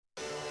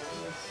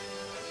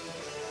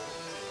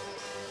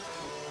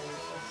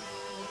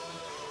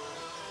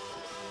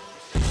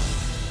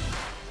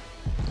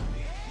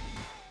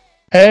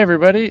Hey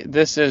everybody,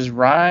 this is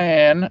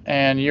Ryan,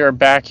 and you're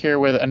back here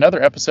with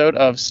another episode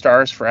of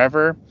Stars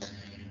Forever.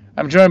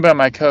 I'm joined by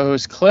my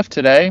co-host Cliff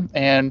today,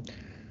 and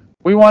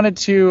we wanted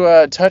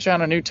to touch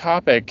on a new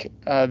topic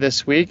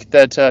this week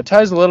that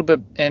ties a little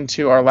bit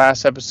into our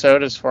last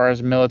episode as far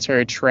as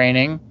military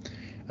training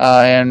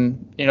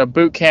and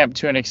boot camp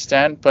to an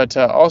extent, but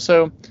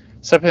also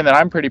something that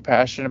I'm pretty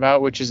passionate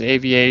about, which is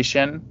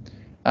aviation,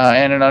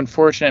 and an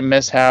unfortunate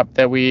mishap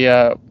that we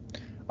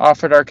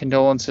offered our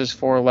condolences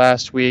for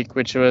last week,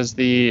 which was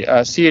the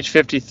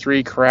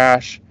CH-53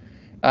 crash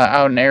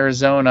out in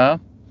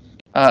Arizona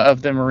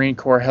of the Marine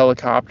Corps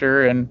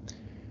helicopter. And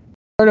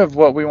part of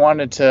what we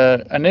wanted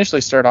to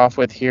initially start off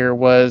with here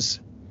was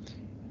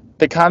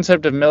the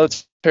concept of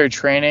military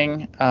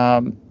training.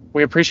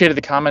 We appreciated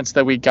the comments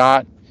that we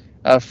got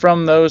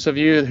from those of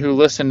you who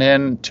listened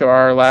in to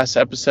our last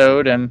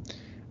episode and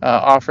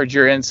offered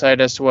your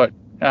insight as to what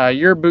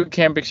your boot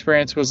camp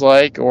experience was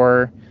like,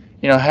 or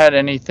had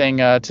anything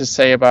to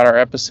say about our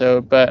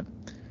episode. But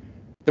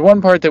the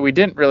one part that we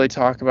didn't really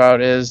talk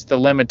about is the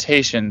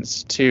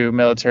limitations to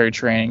military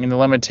training and the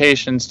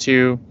limitations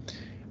to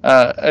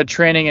a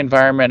training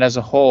environment as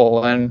a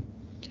whole. And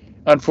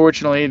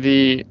unfortunately,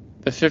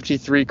 the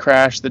 53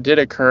 crash that did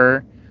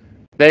occur,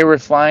 they were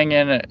flying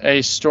in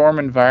a storm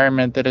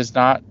environment that is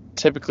not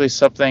typically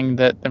something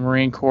that the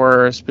Marine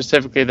Corps, or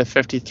specifically the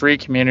 53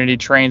 community,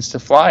 trains to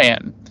fly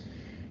in.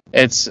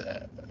 It's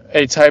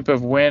a type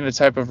of wind, a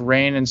type of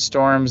rain and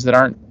storms that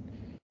aren't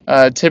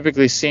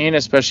typically seen,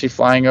 especially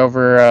flying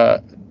over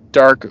a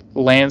dark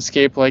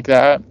landscape like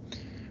that,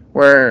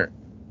 where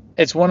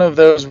it's one of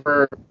those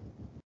where,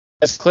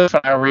 as Cliff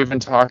and I were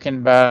even talking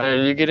about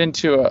it, you get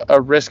into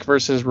a risk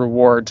versus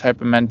reward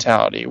type of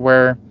mentality,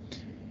 where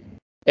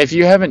if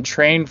you haven't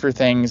trained for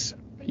things,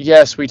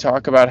 yes, we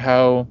talk about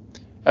how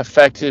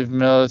effective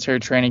military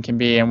training can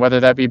be, and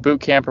whether that be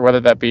boot camp or whether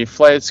that be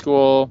flight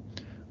school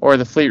or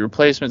the fleet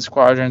replacement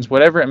squadrons,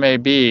 whatever it may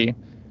be,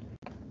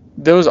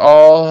 those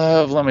all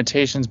have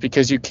limitations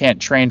because you can't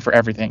train for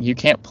everything. You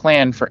can't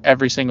plan for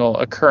every single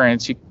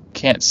occurrence. You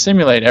can't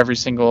simulate every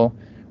single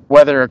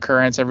weather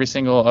occurrence, every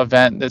single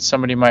event that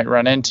somebody might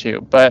run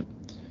into. But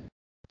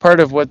part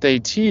of what they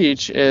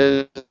teach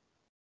is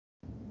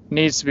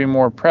needs to be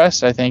more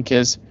pressed, I think,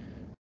 is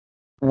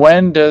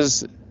when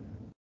does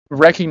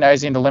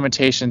recognizing the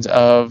limitations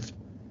of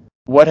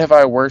what have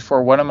I worked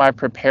for, what am I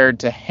prepared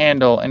to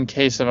handle in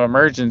case of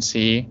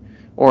emergency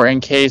or in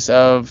case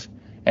of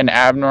an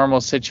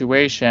abnormal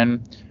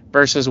situation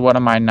versus what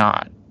am I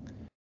not.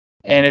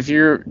 And if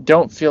you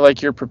don't feel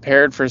like you're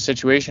prepared for a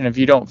situation, if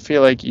you don't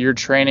feel like your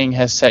training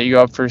has set you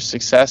up for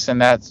success in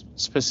that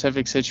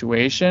specific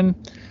situation,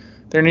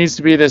 there needs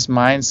to be this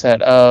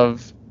mindset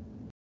of,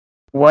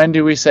 when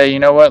do we say, you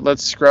know what,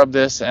 let's scrub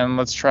this and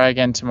let's try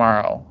again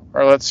tomorrow,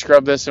 or let's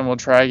scrub this and we'll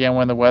try again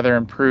when the weather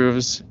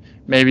improves,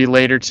 maybe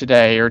later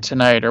today or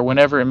tonight or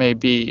whenever it may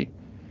be.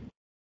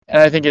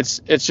 And I think it's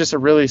just a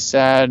really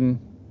sad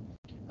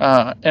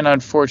an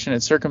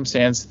unfortunate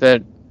circumstance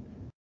that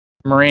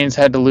Marines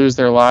had to lose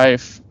their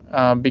life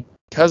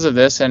because of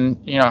this.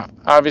 And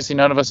obviously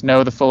none of us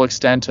know the full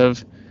extent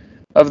of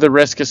the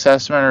risk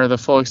assessment or the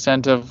full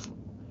extent of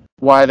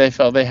why they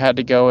felt they had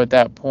to go at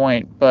that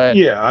point. But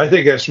Yeah, I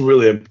think that's a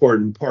really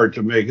important part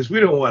to make, because we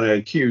don't want to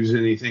accuse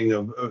anything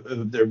of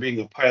there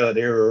being a pilot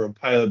error or a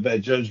pilot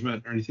bad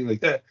judgment or anything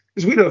like that,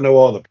 because we don't know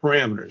all the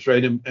parameters,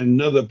 right? And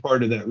another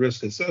part of that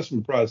risk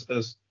assessment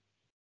process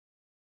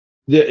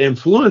that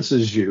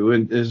influences you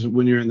and is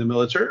when you're in the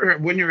military or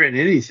when you're in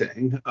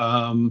anything,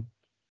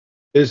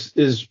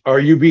 is are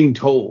you being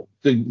told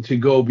to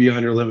go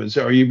beyond your limits?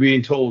 Are you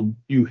being told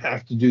you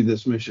have to do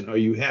this mission or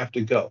you have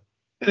to go?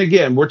 And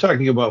again, we're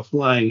talking about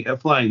a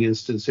flying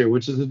instance here,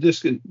 which is a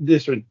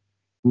different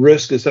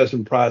risk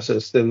assessment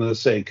process than,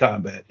 let's say,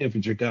 combat,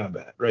 infantry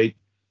combat, right?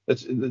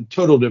 That's the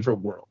total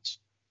different worlds.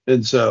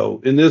 And so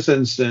in this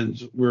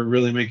instance, we're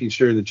really making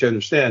sure that you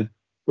understand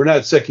we're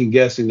not second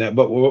guessing that,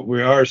 but what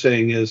we are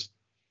saying is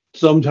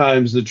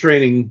sometimes the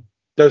training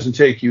doesn't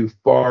take you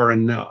far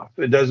enough.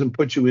 It doesn't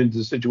put you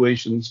into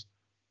situations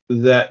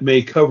that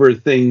may cover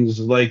things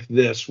like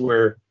this,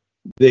 where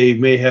they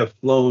may have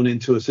flown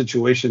into a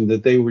situation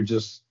that they were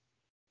just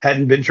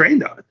hadn't been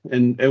trained on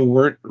and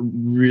weren't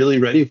really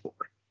ready for.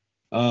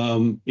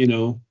 You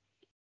know,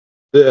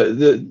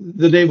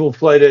 the naval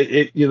flight,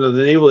 the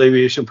naval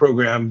aviation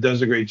program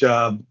does a great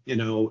job,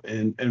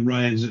 and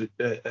Ryan's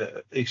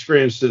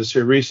experienced this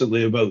here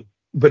recently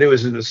but it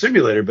was in a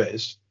simulator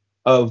base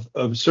of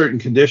certain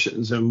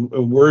conditions, and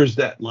where's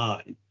that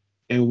line,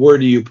 and where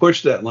do you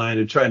push that line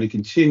of trying to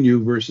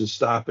continue versus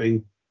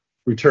stopping,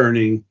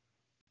 returning,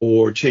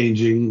 or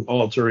changing,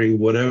 altering,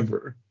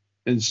 whatever.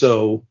 And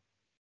so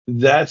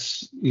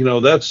that's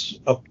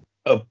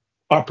a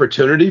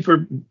opportunity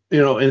for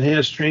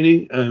enhanced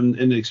training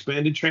and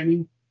expanded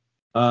training,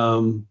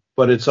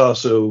 but it's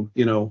also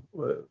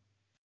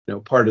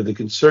part of the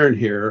concern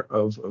here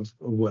of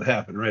what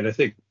happened, right? I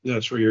think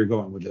that's where you're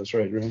going with this,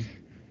 right, Ryan?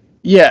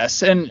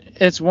 yes, and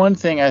it's one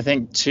thing I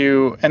think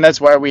too, and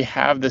that's why we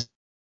have the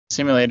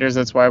simulators.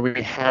 That's why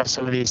we have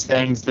some of these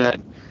things that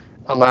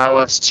allow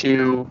us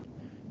to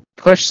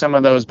push some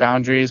of those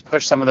boundaries,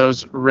 push some of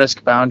those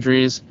risk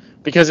boundaries,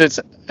 because it's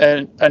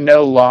a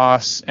no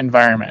loss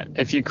environment.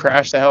 If you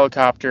crash the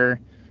helicopter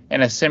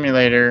in a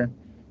simulator,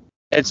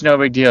 it's no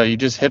big deal. You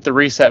just hit the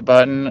reset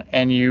button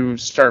and you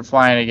start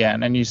flying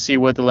again, and you see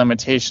what the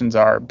limitations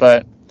are.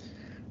 But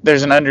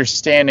there's an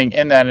understanding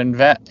in that in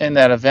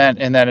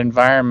that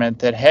environment,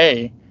 that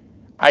hey,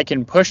 I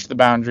can push the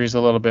boundaries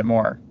a little bit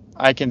more.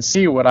 I can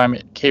see what I'm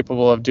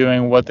capable of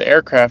doing, what the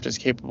aircraft is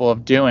capable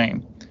of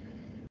doing.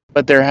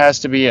 But there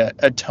has to be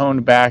a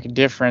toned back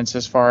difference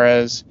as far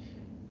as,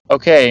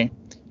 okay,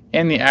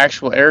 in the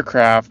actual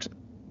aircraft,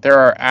 there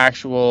are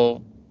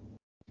actual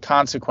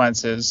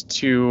consequences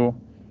to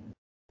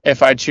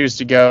if I choose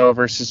to go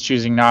versus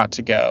choosing not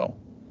to go.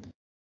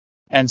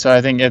 And so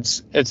I think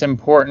it's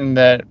important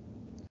that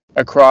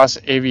across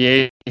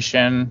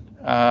aviation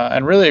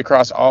and really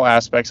across all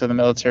aspects of the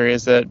military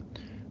is that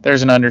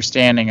there's an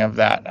understanding of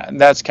that. And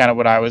that's kind of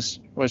what I was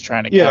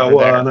trying to cover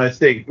there. And I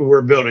think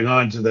we're building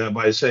on to that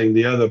by saying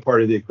the other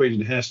part of the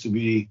equation has to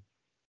be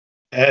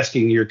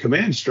asking your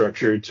command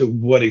structure, to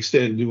what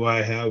extent do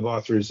I have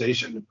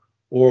authorization,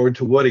 or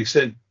to what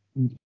extent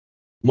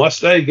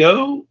must I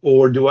go,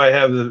 or do I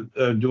have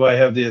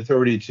the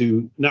authority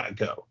to not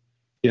go?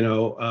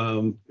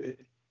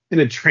 In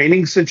a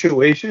training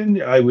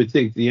situation, I would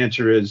think the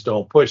answer is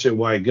don't push it.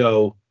 Why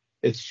go?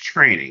 It's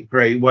training,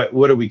 right? What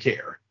do we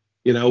care?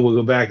 We'll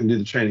go back and do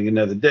the training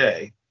another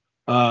day.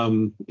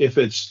 If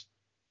it's,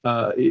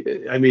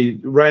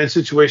 Ryan's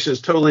situation is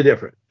totally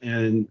different.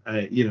 And,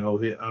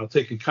 I'll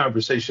take a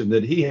conversation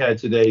that he had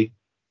today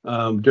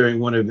during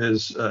one of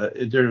his,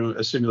 during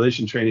a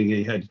simulation training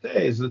he had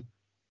today, is that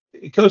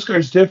Coast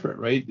Guard's different,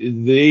 right?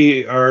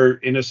 They are,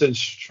 in a sense,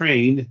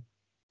 trained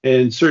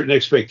and certain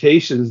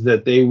expectations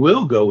that they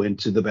will go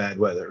into the bad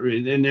weather.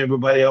 And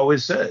everybody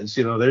always says,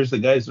 there's the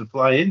guys that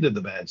fly into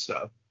the bad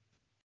stuff.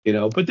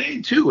 But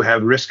they too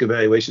have risk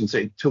evaluation,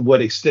 say, to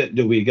what extent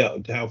do we go?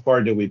 To how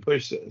far do we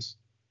push this?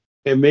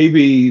 And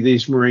maybe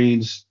these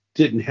Marines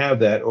didn't have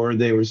that, or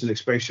there was an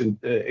expectation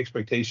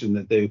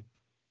that they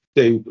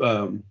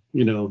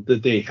that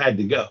they had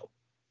to go,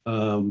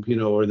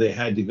 or they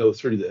had to go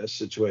through this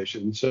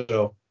situation.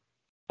 So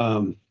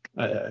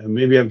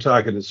maybe I'm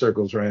talking in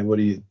circles,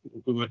 Ryan.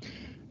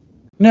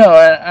 No,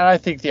 and I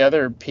think the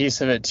other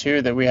piece of it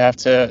too that we have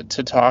to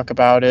talk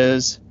about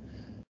is,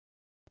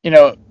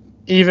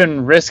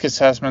 even risk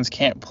assessments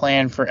can't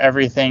plan for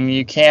everything.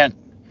 You can't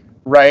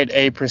write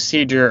a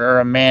procedure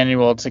or a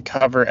manual to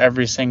cover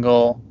every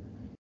single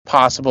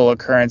possible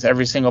occurrence,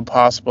 every single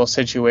possible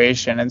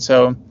situation. And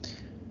so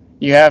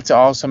you have to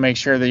also make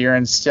sure that you're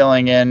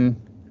instilling in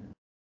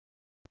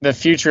the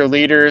future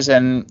leaders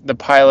and the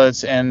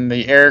pilots and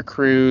the air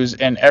crews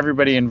and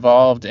everybody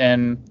involved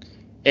in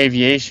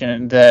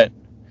aviation that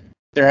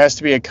there has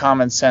to be a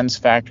common sense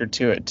factor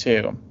to it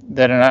too.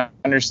 That an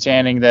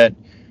understanding that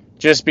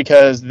just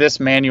because this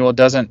manual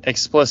doesn't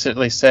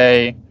explicitly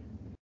say,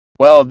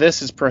 well,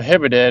 this is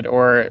prohibited,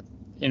 or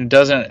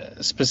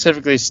doesn't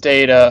specifically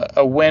state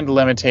a wind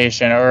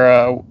limitation or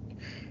a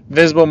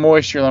visible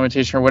moisture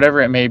limitation or whatever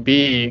it may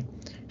be,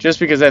 just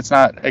because that's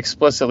not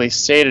explicitly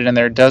stated in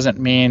there doesn't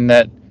mean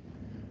that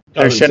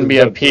there shouldn't be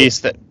a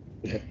piece that,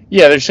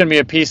 there shouldn't be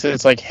a piece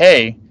that's like,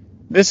 hey,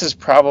 this is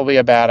probably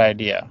a bad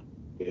idea.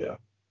 Yeah.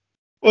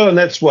 Well, and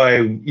that's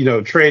why,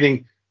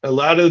 training, a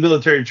lot of the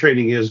military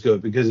training is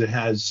good because it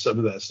has some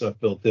of that stuff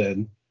built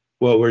in.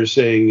 What we're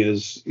saying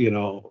is,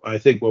 I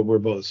think what we're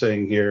both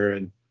saying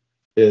here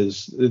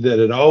is that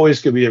it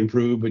always can be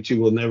improved, but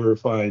you will never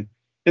find.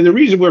 And the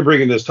reason we're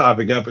bringing this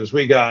topic up is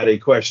we got a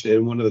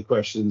question. One of the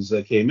questions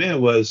that came in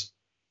was,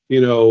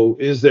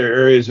 is there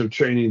areas of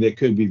training that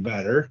could be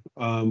better?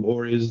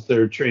 Or is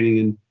there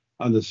training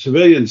on the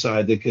civilian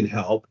side that could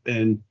help?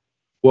 And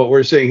what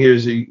we're saying here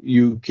is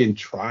you can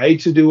try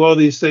to do all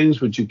these things,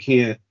 but you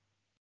can't.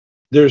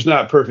 There's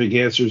not perfect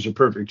answers or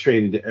perfect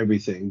training to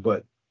everything,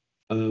 but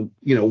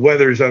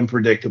weather is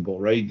unpredictable,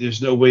 right?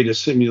 There's no way to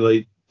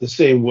simulate the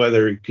same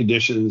weather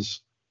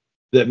conditions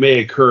that may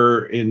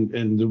occur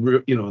in the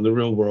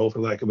real world, for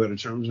lack of better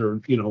terms,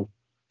 or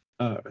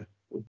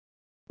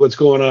what's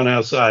going on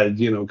outside,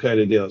 kind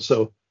of deal.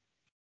 So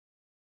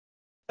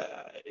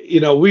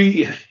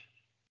we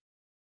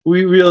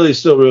really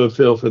still really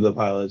feel for the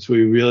pilots.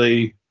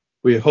 We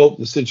hope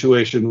the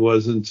situation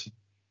wasn't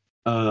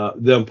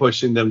them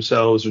pushing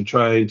themselves or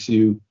trying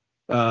to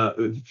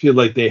feel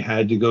like they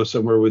had to go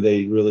somewhere where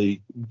they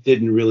really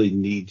didn't really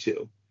need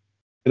to.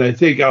 And I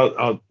think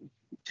I'll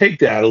take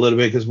that a little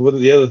bit, because one of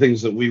the other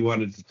things that we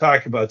wanted to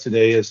talk about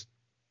today is,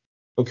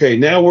 okay,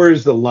 now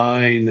where's the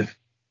line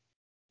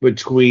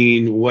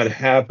between what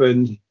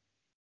happened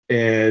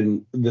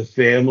and the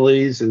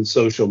families and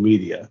social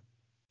media?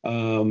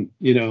 I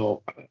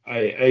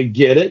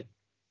get it.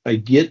 I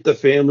get the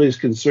families'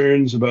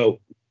 concerns about,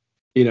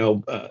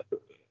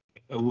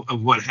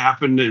 of what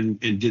happened and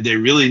did they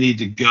really need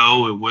to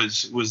go, and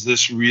was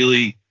this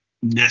really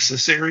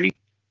necessary?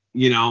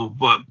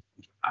 But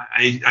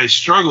I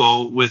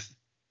struggle with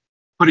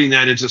putting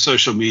that into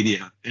social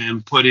media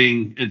and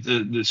putting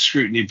the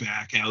scrutiny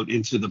back out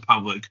into the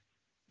public,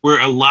 where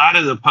a lot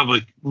of the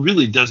public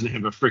really doesn't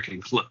have a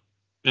freaking clue.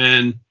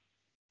 And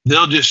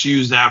they'll just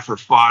use that for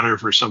fodder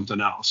for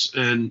something else.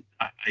 And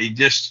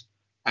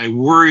I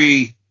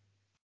worry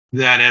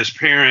that as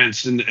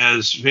parents and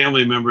as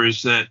family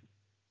members that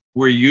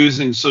we're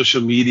using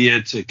social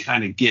media to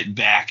kind of get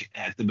back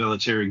at the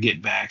military,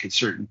 get back at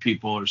certain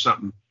people or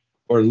something,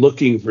 or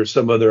looking for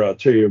some other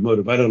ulterior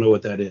motive. I don't know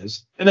what that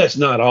is. And that's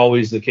not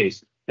always the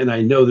case. And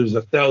I know there's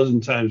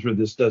 1,000 times where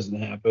this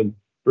doesn't happen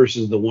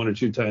versus the 1 or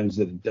 2 times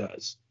that it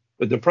does.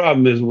 But the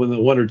problem is when the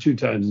 1 or 2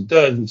 times it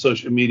does in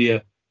social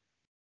media,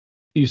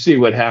 you see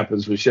what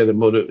happens with shed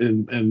motive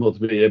and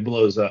multimedia. It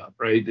blows up,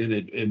 right? And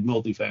it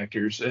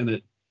multi-factors and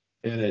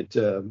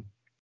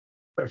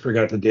I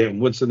forgot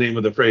what's the name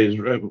of the phrase,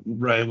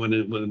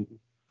 Ryan,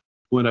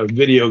 when a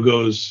video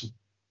goes,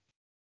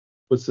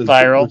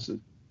 viral.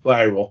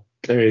 Viral.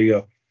 There you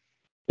go.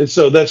 And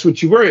so that's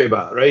what you worry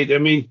about, right? I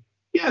mean,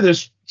 yeah,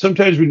 there's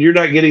sometimes when you're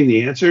not getting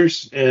the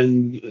answers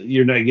and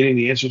you're not getting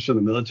the answers from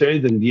the military,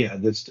 then yeah,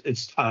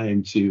 it's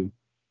time to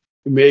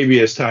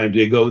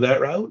go that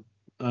route.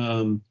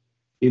 I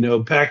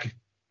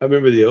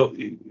remember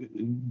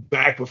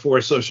back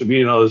before social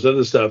media and all this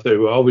other stuff, there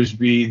would always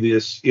be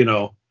this,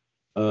 the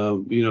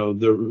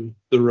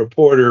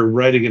reporter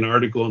writing an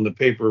article in the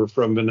paper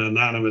from an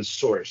anonymous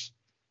source.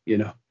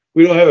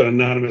 We don't have an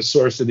anonymous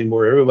source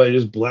anymore. Everybody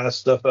just blasts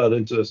stuff out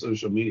into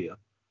social media.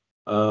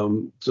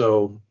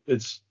 So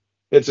it's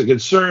a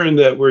concern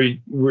that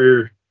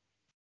we're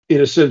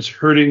in a sense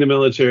hurting the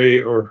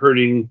military or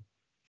hurting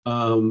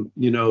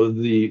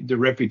the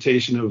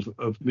reputation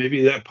of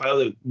maybe that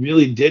pilot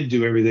really did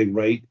do everything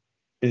right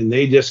and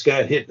they just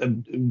got hit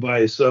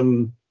by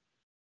some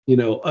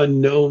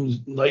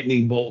unknown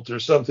lightning bolt or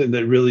something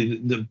that really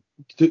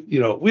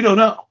we don't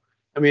know.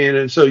 I mean,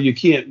 and so you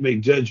can't make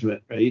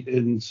judgment, right?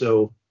 And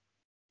so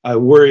I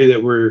worry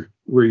that we're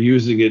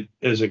using it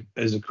as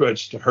a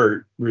crutch to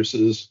hurt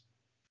versus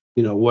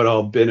what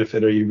all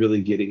benefit are you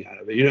really getting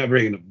out of it? You're not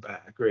bringing them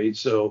back, right?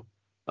 So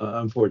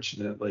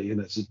unfortunately, and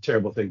that's a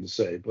terrible thing to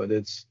say, but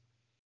it's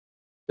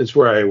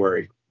where I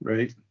worry,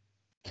 right?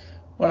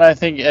 Well, I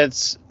think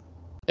it's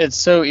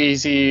so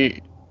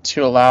easy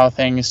to allow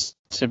things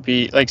to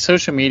be like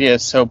social media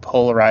is so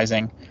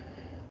polarizing.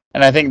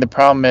 And I think the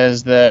problem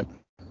is that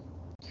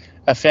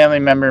a family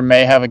member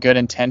may have a good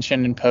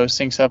intention in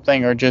posting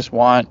something or just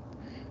want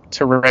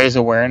to raise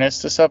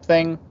awareness to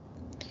something,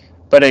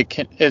 but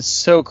it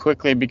so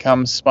quickly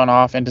becomes spun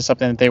off into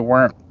something that they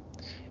weren't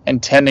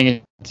intending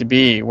it to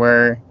be,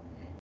 where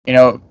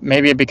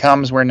maybe it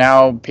becomes where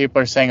now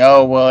people are saying,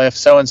 oh well, if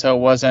so and so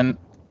wasn't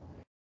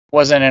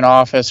in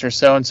office or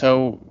so and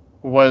so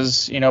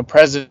was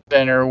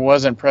president or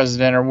wasn't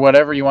president or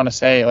whatever you want to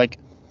say, like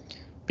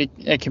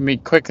it can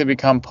quickly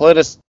become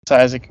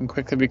politicized, it can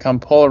quickly become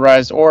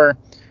polarized, or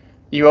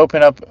you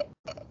open up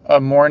a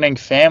mourning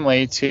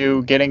family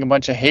to getting a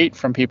bunch of hate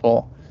from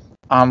people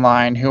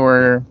online who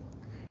are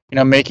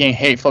making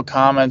hateful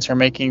comments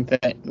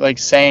or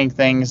saying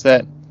things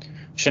that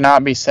should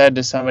not be said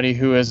to somebody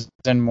who is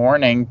in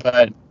mourning,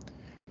 but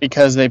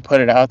because they put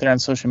it out there on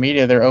social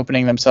media, they're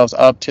opening themselves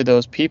up to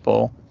those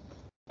people.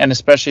 And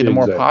especially the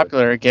more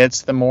popular it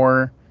gets, the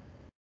more,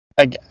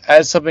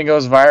 as something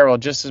goes viral,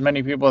 just as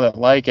many people that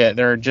like it,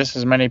 there are just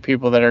as many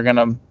people that are going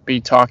to be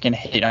talking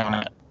hate on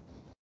it.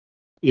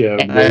 Yeah,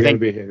 they're going to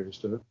be haters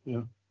to it.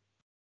 Yeah.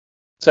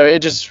 So it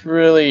just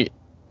really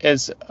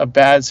is a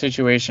bad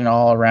situation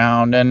all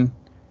around. And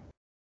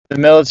the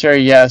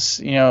military,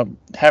 yes,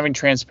 having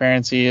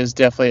transparency is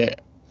definitely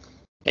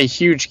a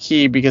huge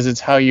key because it's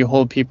how you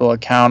hold people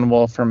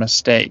accountable for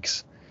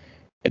mistakes.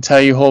 It's how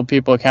you hold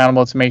people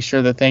accountable to make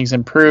sure that things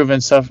improve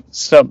and stuff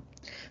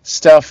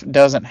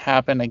doesn't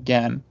happen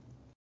again.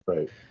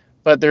 Right.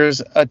 But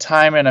there's a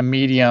time and a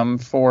medium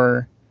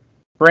for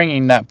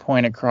bringing that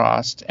point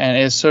across. And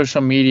is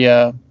social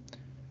media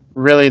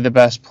really the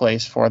best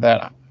place for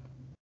that?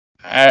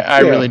 I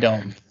really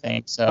don't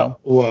think so.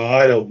 Well,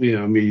 I don't,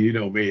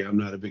 me, I'm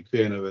not a big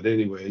fan of it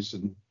anyways.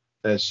 And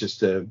that's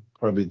just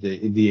probably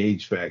the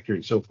age factor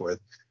and so forth.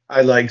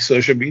 I like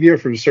social media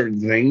for certain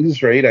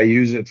things, right? I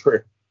use it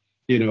for,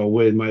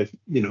 when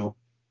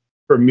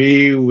for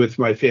me, with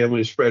my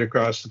family spread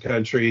across the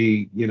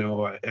country,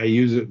 I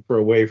use it for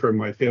a way for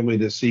my family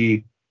to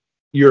see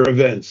your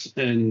events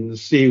and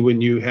see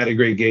when you had a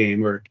great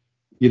game or,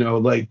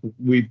 like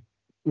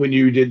when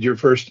you did your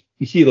first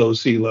Hilo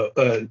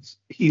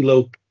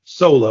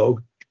solo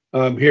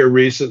here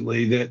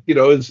recently, that,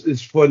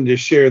 it's fun to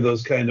share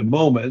those kind of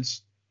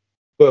moments.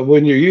 But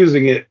when you're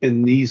using it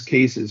in these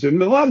cases, and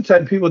a lot of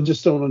times people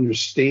just don't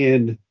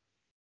understand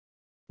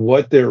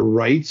what their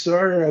rights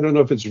are. I don't know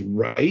if it's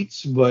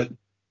rights, but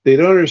they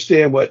don't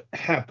understand what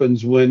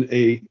happens when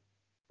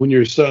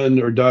your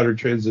son or daughter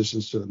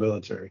transitions to the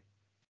military.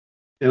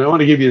 And I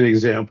want to give you an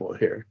example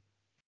here.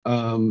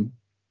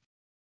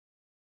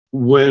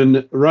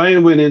 When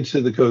Ryan went into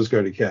the Coast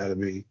Guard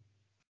Academy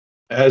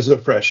as a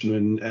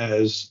freshman,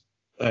 as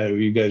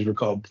you guys were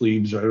called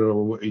plebes, I don't know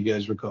what you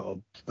guys were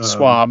called.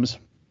 Swabs.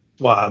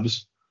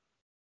 swabs,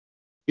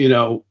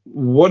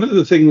 one of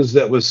the things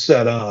that was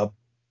set up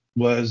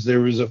was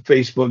there was a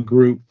Facebook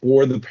group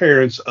for the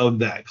parents of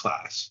that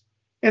class.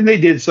 And they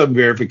did some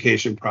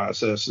verification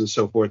process and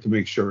so forth to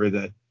make sure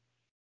that,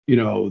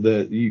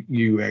 that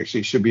you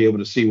actually should be able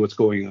to see what's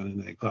going on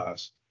in that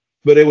class.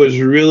 But it was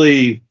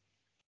really,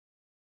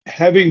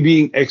 having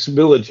being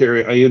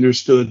ex-military, I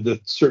understood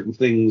that certain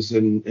things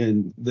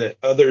and that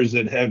others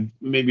that have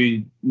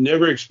maybe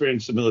never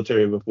experienced the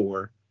military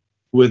before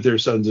with their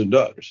sons and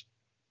daughters.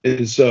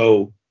 And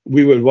so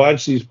we would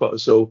watch these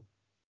posts. So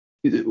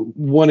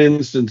one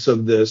instance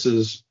of this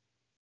is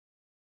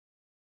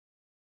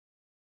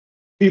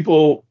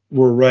people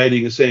were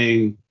writing and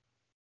saying,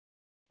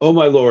 "Oh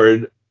my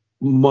Lord,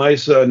 my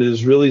son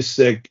is really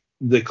sick.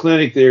 The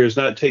clinic there is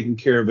not taking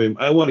care of him.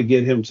 I want to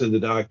get him to the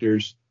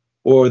doctors,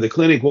 or the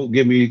clinic won't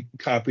give me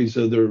copies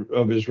of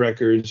his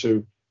records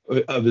or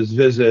of his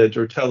visit,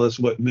 or tell us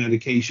what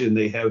medication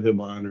they have him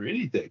on or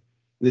anything."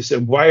 They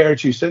said, "Why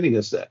aren't you sending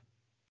us that?"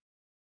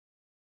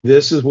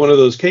 This is one of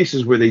those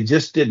cases where they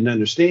just didn't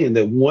understand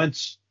that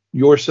once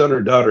your son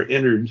or daughter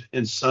entered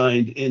and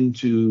signed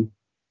into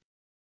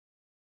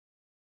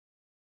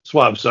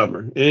Swab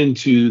Summer,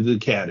 into the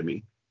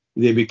academy,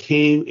 they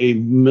became a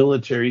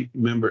military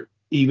member.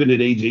 Even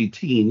at age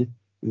 18,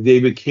 they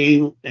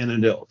became an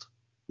adult.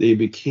 They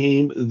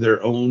became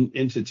their own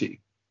entity.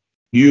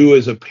 You,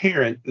 as a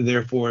parent,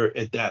 therefore,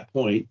 at that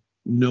point,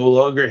 no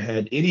longer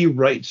had any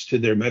rights to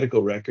their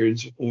medical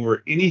records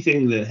or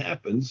anything that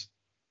happens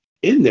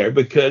in there,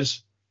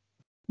 because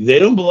they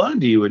don't belong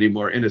to you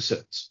anymore, in a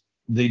sense.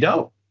 They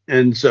don't.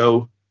 And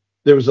so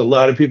there was a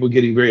lot of people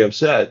getting very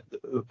upset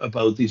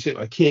about these things.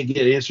 I can't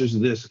get answers to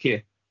this. I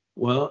can't.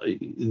 Well,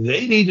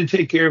 they need to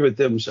take care of it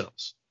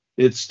themselves.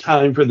 It's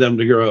time for them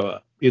to grow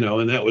up,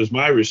 and that was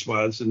my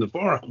response in the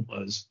forum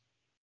was,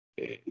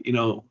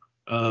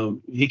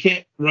 he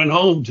can't run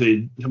home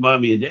to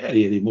mommy and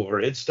daddy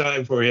anymore. It's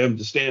time for him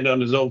to stand on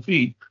his own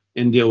feet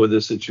and deal with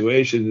this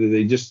situation. And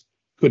they just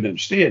couldn't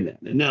understand that.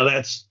 And now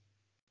that's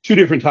two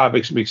different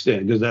topics mixed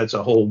in, because that's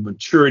a whole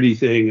maturity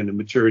thing and the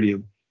maturity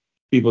of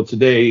people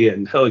today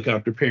and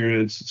helicopter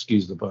parents,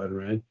 excuse the pun,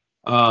 right?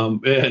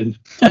 And,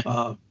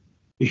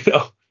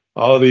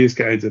 all these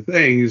kinds of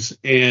things.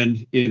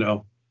 And,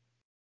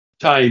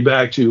 tying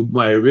back to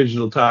my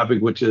original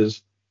topic, which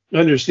is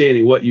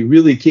understanding what you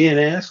really can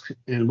ask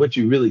and what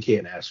you really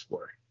can't ask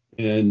for,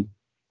 and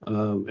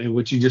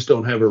what you just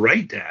don't have a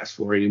right to ask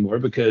for anymore,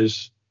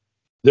 because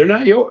they're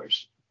not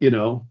yours.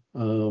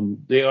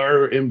 They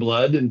are in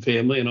blood and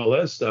family and all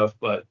that stuff,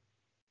 but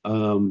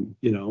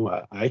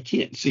I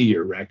can't see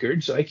your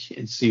records. I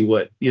can't see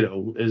what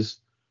is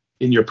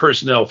in your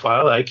personnel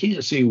file. I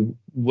can't see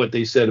what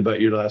they said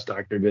about your last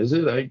doctor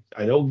visit.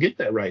 I don't get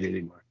that right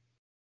anymore.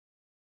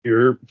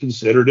 You're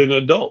considered an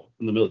adult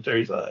in the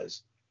military's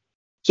eyes.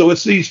 So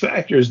it's these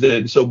factors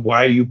that, so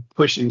why are you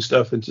pushing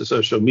stuff into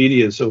social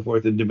media and so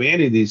forth and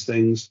demanding these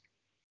things,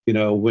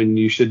 when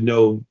you should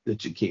know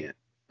that you can't?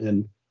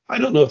 And I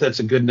don't know if that's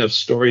a good enough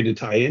story to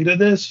tie into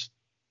this,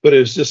 but it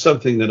was just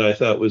something that I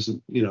thought was,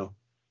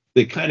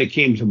 that kind of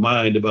came to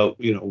mind about,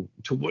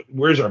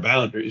 where's our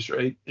boundaries,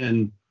 right?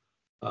 And,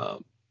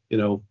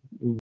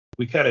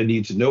 we kind of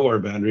need to know our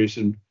boundaries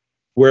and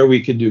where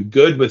we can do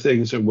good with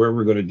things and where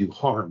we're going to do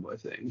harm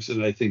with things.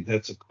 And I think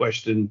that's a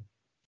question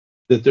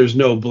that there's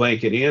no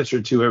blanket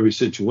answer to every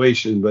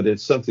situation, but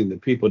it's something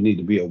that people need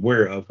to be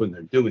aware of when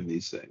they're doing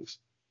these things.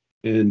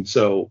 And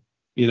so,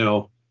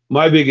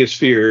 my biggest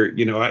fear,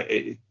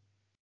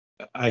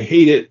 I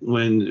hate it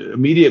when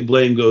immediate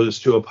blame goes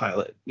to a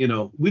pilot.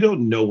 We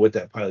don't know what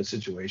that pilot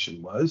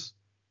situation was.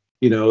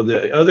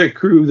 The other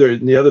crew there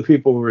and the other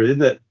people who were in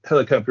that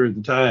helicopter at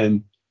the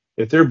time,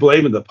 if they're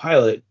blaming the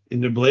pilot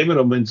and they're blaming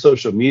them in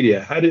social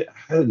media, how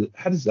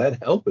does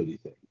that help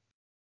anything?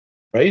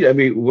 Right? I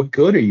mean, what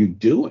good are you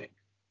doing?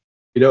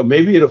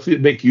 Maybe it'll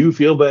make you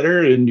feel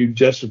better and you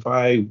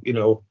justify,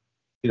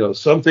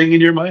 something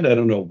in your mind. I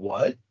don't know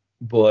what,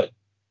 but,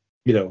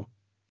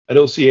 I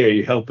don't see how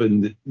you're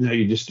helping. Now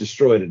you just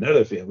destroyed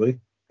another family,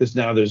 because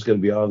now there's going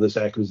to be all this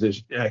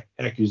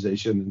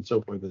accusation and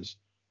so forth, as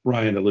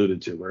Ryan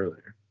alluded to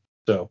earlier.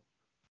 So,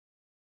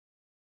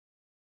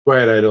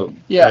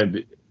 Brian, Yeah.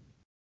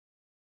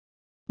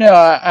 No,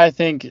 I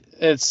think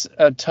it's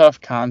a tough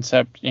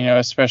concept,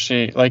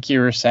 especially like you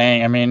were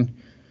saying. I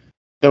mean,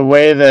 the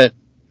way that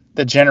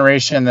the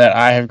generation that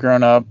I have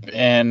grown up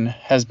in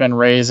has been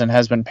raised and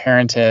has been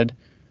parented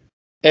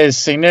is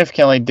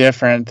significantly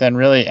different than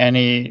really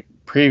any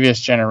previous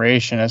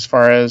generation, as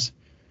far as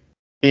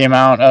the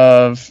amount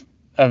of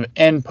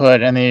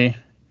input and the,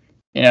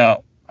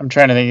 I'm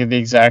trying to think of the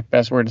exact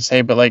best word to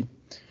say, but like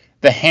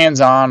the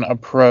hands-on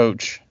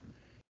approach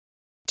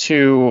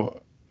to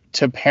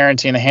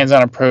parenting, the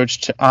hands-on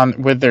approach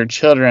with their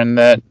children,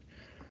 that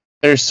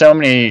there's so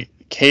many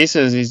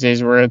cases these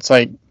days where it's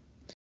like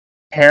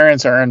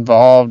parents are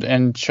involved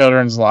in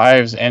children's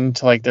lives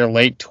into like their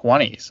late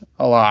 20s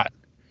a lot,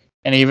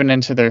 and even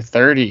into their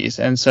 30s.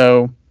 And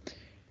so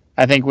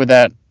I think with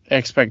that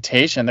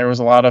expectation, there was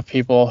a lot of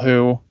people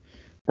who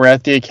were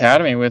at the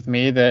academy with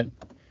me that,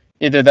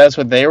 either that's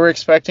what they were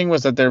expecting,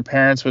 was that their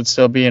parents would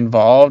still be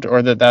involved,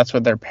 or that that's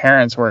what their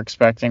parents were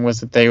expecting,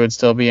 was that they would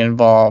still be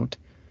involved.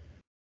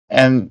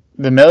 And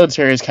the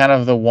military is kind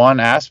of the one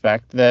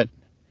aspect that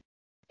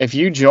if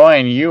you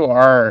join,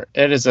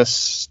 it is a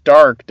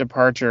stark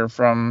departure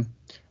from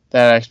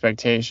that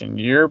expectation.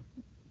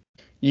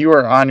 You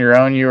are on your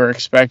own. You are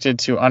expected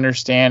to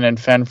understand and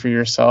fend for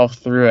yourself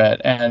through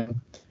it.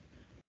 And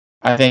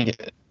I think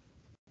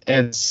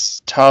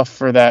it's tough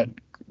for that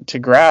to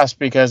grasp,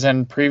 because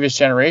in previous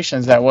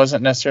generations that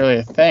wasn't necessarily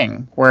a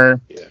thing, where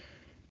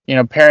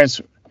parents,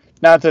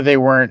 not that they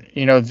weren't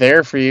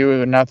there for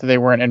you, not that they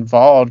weren't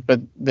involved, but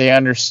they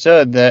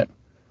understood that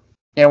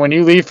when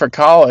you leave for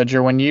college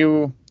or when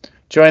you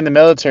join the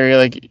military,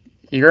 like,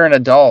 you're an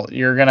adult,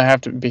 you're going to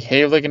have to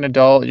behave like an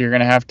adult, you're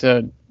going to have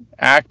to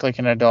act like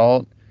an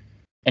adult,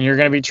 and you're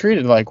going to be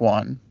treated like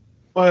one.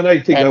 Well, and I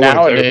think and I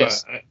want to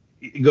nowadays,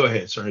 clarify. Go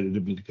ahead. Sorry, I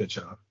didn't mean to cut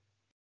you off.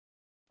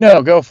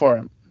 No, go for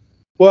it.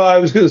 Well, I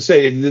was going to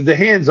say the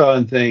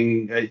hands-on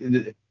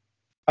thing.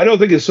 I don't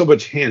think it's so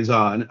much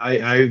hands-on.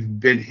 I've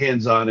been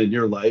hands-on in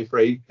your life,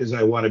 right? Because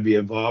I want to be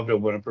involved. I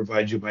want to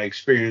provide you my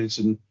experience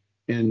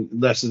and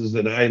lessons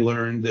that I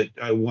learned that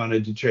I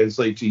wanted to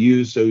translate to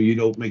you, so you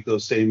don't make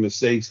those same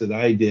mistakes that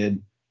I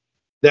did.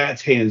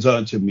 That's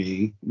hands-on to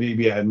me.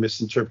 Maybe I'm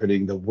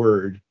misinterpreting the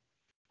word,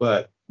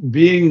 but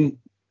being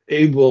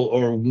able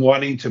or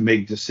wanting to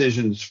make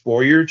decisions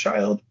for your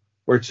child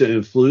or to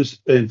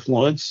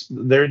influence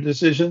their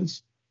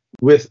decisions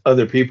with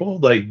other people,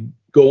 like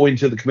going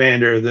to the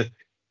commander,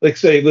 let's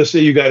say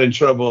you got in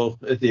trouble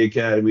at the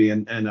academy,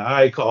 and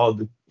I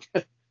called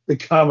the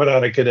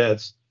commandant of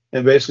cadets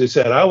and basically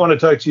said, I want to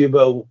talk to you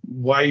about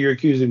why you're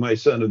accusing my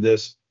son of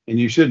this, and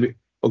you should be.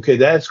 Okay,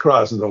 that's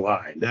crossing the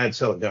line. That's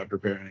helicopter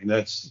parenting.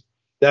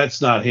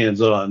 That's not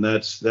hands-on.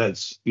 That's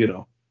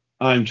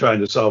I'm trying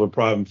to solve a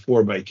problem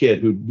for my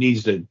kid who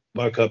needs to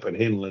buck up and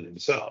handle it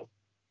himself,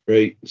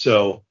 right?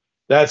 So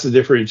that's the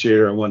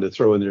differentiator I wanted to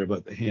throw in there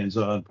about the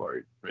hands-on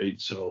part, right?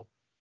 So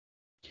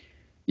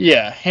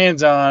yeah,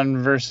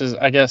 hands-on versus,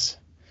 I guess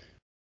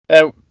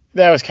that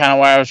was kind of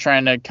why I was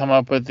trying to come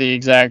up with the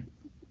exact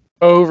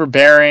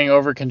overbearing,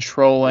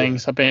 over-controlling,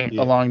 something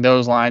along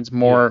those lines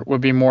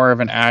would be more of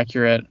an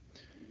accurate,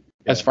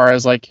 as far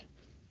as, like,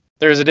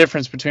 there's a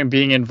difference between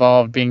being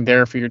involved, being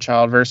there for your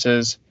child,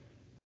 versus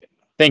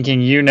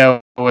thinking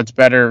what's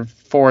better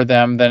for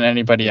them than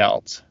anybody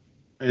else.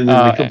 And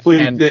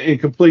then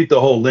complete the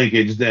whole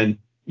linkage, then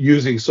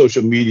using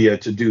social media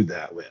to do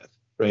that with,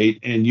 right?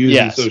 And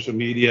using social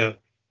media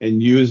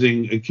and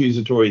using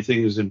accusatory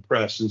things in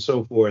press and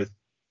so forth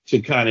to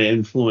kind of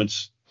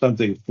influence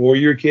something for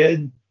your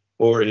kid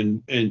or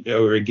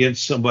or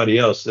against somebody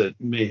else that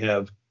may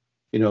have,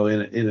 in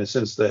a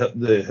sense,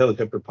 the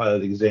helicopter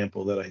pilot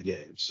example that I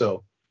gave.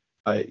 So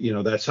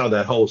that's how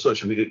that whole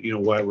social media,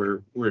 why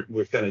we're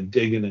kind of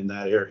digging in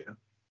that area.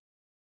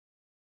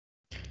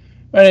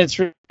 But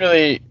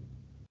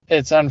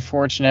it's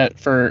unfortunate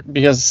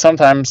because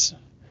sometimes,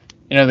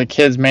 the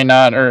kids may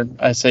not, or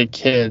I say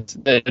kids,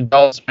 the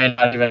adults may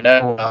not even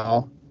know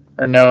well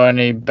or know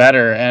any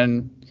better.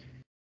 And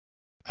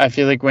I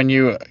feel like when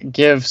you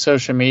give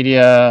social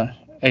media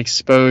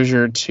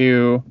exposure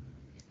to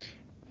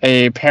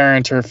a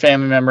parent or a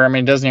family member, I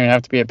mean, it doesn't even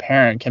have to be a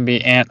parent, it can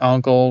be aunt,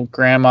 uncle,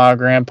 grandma,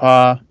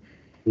 grandpa,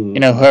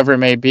 whoever it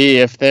may be.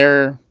 If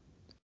they're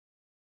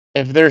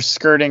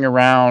skirting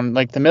around,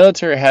 like, the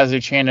military has a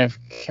chain of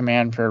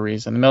command for a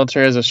reason. The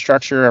military has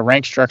a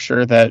rank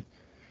structure that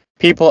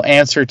people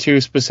answer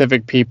to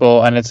specific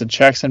people, and it's a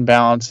checks and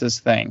balances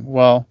thing.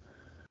 Well,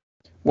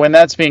 when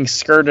that's being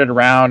skirted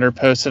around or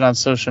posted on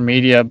social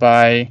media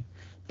by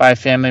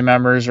family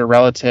members or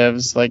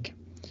relatives, like,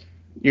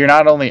 you're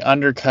not only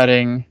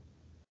undercutting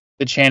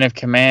the chain of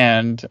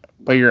command,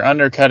 but you're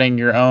undercutting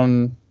your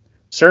own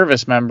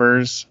service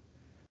members,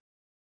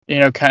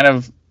 kind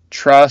of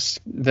trust,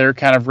 their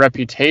kind of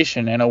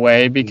reputation in a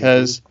way,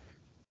 because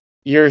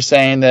you're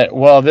saying that,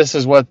 well, this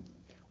is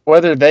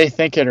whether they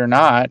think it or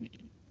not,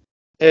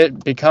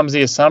 it becomes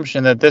the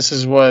assumption that this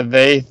is what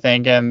they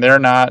think, and they're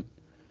not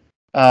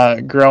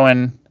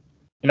growing,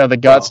 the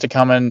guts to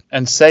come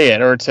and say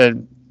it or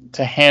to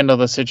handle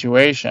the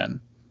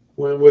situation.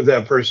 With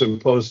that person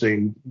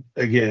posting,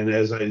 again,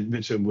 as I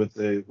mentioned with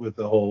the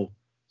whole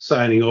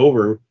signing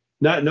over,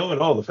 not knowing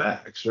all the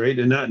facts, right,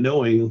 and not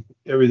knowing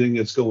everything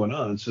that's going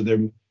on, so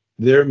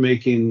they're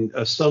making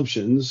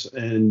assumptions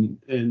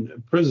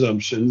and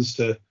presumptions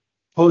to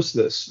post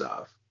this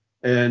stuff.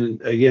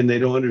 And again, they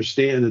don't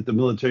understand that the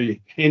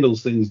military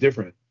handles things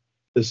different.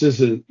 This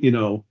isn't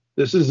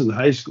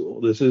high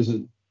school. This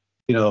isn't,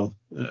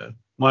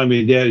 mommy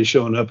and daddy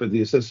showing up at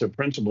the assistant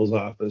principal's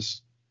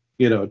office,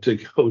 to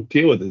go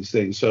deal with these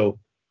things. So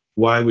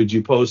why would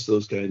you post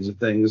those kinds of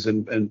things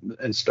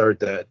and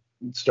start that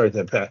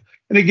path?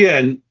 And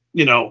again,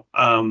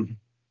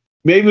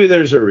 maybe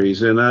there's a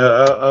reason.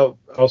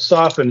 I'll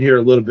soften here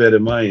a little bit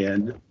at my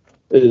end,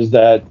 is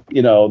that,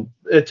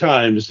 at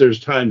times there's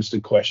times to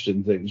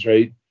question things,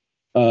 right?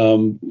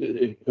 No,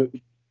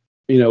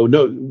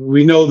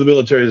 we know the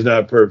military is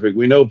not perfect.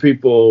 We know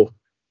people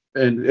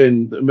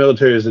and the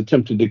military has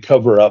attempted to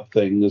cover up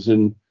things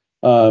and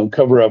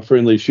cover up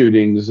friendly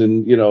shootings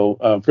and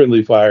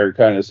friendly fire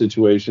kind of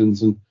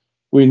situations, and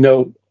we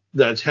know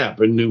that's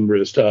happened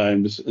numerous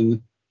times.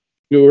 And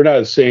we're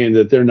not saying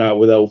that they're not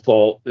without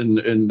fault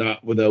and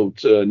not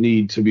without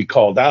need to be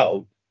called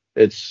out.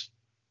 It's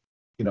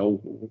you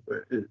know,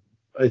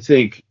 I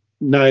think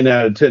 9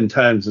 out of 10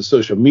 times the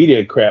social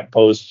media crap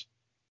posts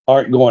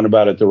aren't going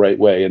about it the right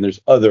way, and there's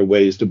other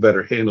ways to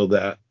better handle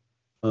that.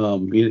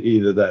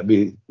 Either that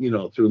be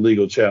through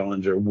legal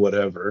challenge or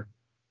whatever.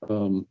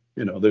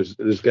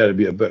 There's got to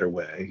be a better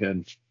way,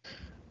 and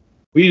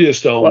we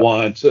just don't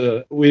want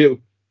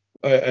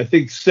I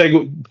think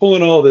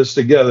pulling all this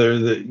together,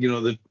 that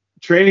the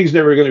training's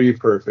never going to be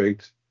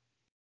perfect.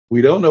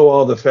 We don't know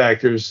all the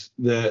factors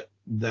that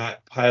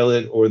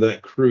pilot or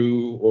that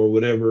crew or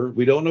whatever.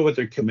 We don't know what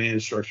their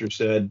command structure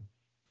said.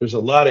 There's a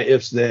lot of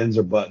ifs, thens,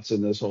 or buts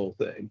in this whole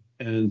thing,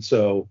 and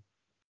so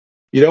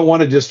you don't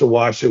want it just to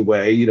wash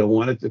away. You don't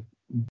want it to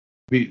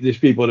be these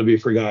people to be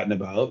forgotten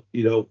about.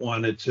 You don't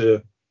want it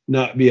to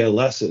not be a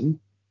lesson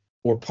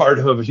or part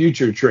of a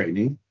future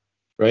training,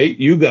 right?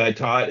 You got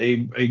taught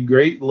a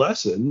great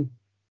lesson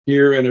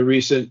here in a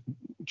recent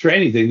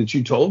training thing that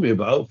you told me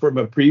about from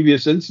a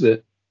previous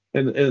incident,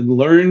 and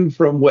learn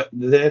from what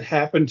that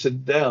happened to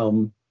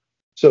them,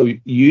 so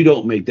you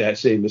don't make that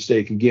same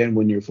mistake again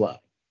when you're flying,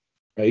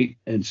 right?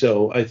 And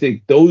so I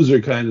think those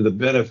are kind of the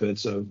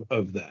benefits of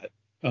that,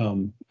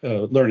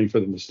 learning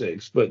from the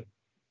mistakes. But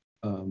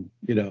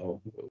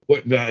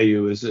what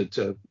value is it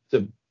to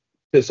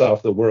piss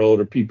off the world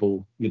or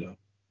people,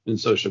 in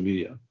social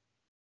media?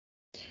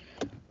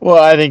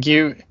 Well, I think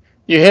you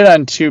hit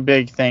on two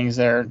big things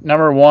there.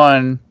 Number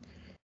one,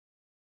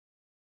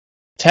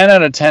 10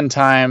 out of 10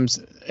 times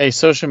a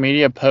social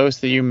media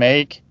post that you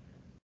make,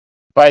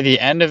 by the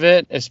end of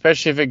it,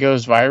 especially if it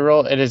goes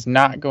viral, it is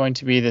not going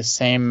to be the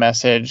same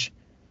message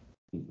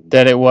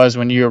that it was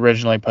when you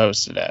originally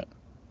posted it.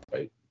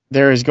 Right.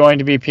 There is going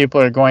to be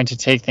people are going to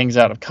take things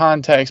out of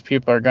context.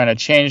 People are going to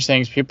change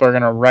things. People are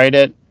going to write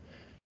it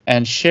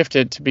and shift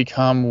it to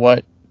become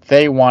what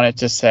they want it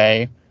to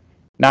say,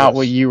 not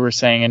what you were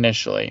saying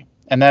initially.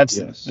 And that's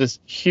this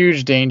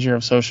huge danger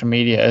of social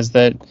media, is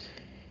that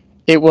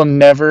it will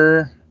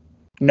never,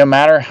 no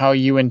matter how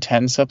you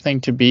intend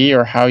something to be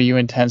or how you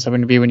intend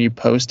something to be when you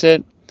post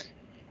it,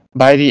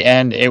 by the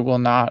end, it will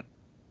not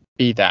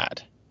be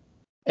that.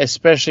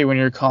 Especially when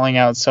you're calling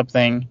out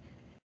something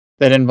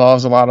that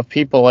involves a lot of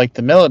people like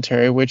the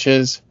military, which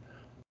is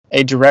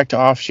a direct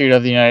offshoot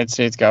of the United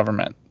States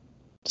government.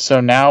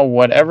 So now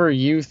whatever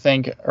you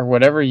think or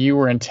whatever you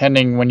were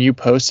intending when you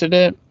posted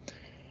it,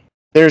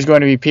 there's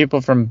going to be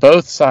people from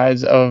both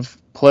sides of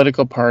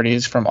political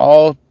parties, from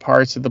all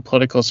parts of the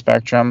political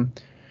spectrum,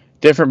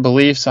 different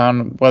beliefs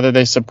on whether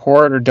they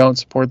support or don't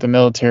support the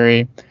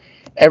military.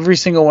 Every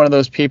single one of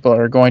those people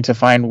are going to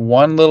find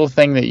one little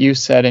thing that you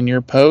said in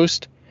your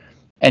post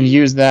and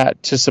use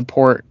that to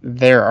support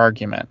their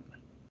argument.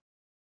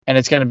 And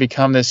it's going to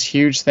become this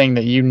huge thing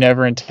that you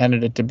never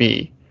intended it to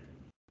be.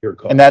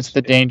 And that's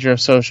the danger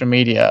of social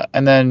media.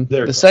 And then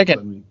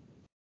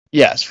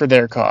yes, for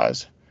their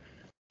cause.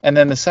 And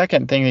then the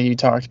second thing that you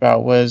talked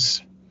about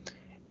was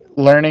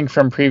learning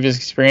from previous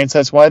experience.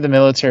 That's why the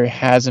military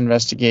has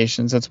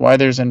investigations. That's why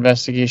there's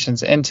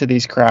investigations into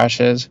these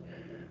crashes.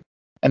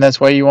 And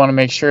that's why you want to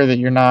make sure that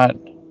you're not,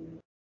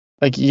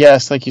 like you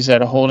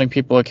said, holding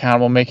people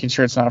accountable, making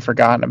sure it's not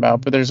forgotten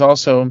about. But there's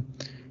also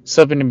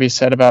something to be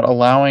said about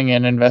allowing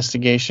an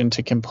investigation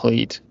to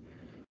complete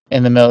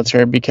in the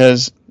military,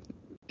 because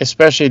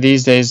especially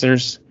these days,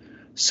 there's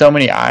so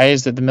many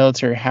eyes that the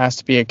military has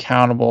to be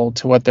accountable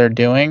to what they're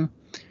doing.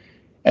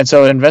 And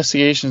so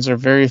investigations are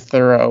very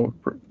thorough.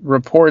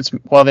 Reports,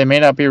 while they may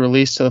not be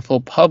released to the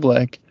full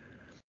public,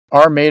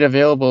 are made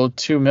available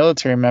to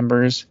military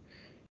members,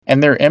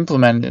 and they're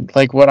implemented.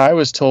 Like what I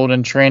was told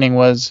in training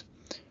was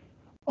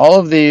all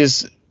of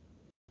these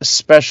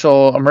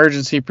special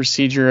emergency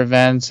procedure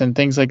events and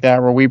things like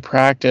that, where we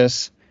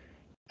practice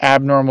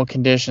abnormal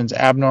conditions,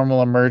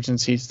 abnormal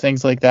emergencies,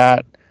 things like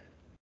that,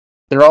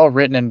 they're all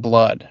written in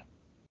blood,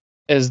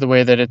 is the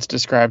way that it's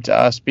described to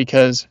us,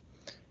 because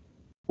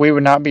we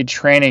would not be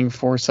training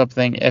for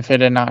something if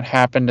it had not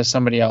happened to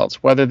somebody else,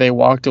 whether they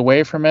walked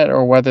away from it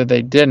or whether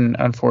they didn't.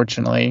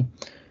 Unfortunately,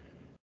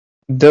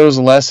 those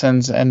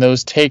lessons and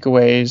those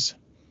takeaways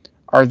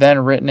are then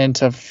written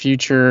into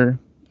future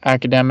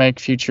academic,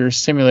 future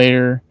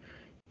simulator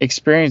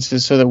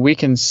experiences, so that we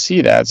can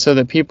see that, so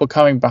that people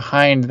coming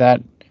behind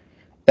that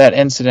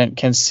incident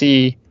can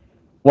see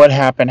what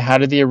happened. How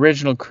did the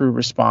original crew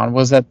respond?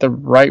 Was that the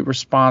right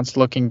response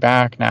looking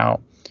back now?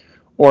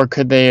 Or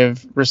could they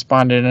have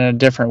responded in a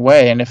different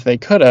way? And if they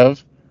could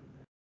have,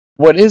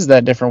 what is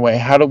that different way?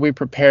 How do we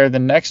prepare the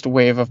next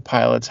wave of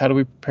pilots? How do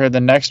we prepare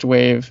the next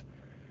wave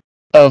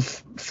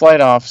of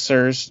flight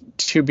officers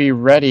to be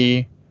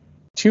ready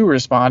to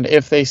respond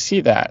if they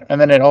see that? And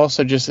then it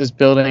also just is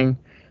building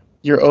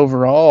your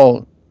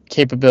overall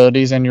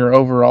capabilities and your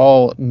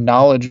overall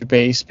knowledge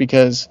base,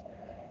 because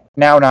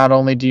now not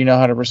only do you know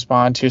how to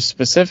respond to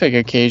specific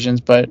occasions,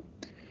 but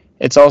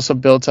it's also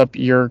built up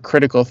your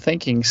critical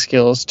thinking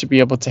skills to be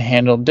able to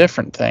handle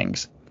different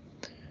things.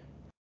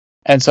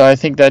 And so I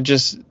think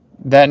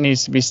that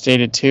needs to be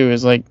stated too,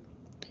 is like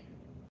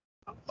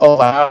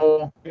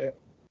allow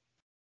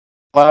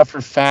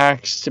for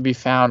facts to be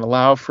found,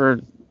 allow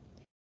for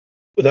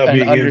without an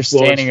being influenced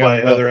understanding by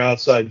of the other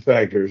outside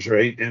factors,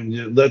 right?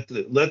 And let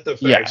the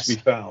facts be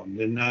yes. found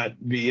and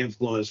not be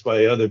influenced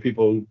by other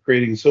people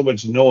creating so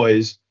much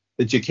noise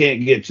that you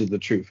can't get to the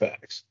true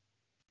facts.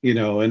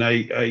 And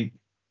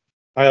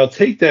I'll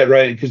take that,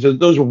 right, because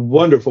those are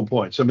wonderful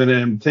points. I mean,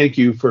 and thank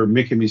you for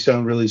making me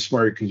sound really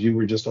smart, because you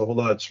were just a whole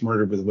lot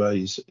smarter with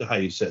how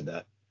you said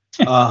that.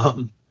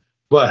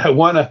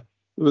 But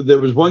there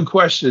was one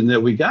question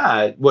that we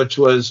got, which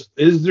was,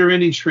 is there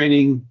any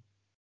training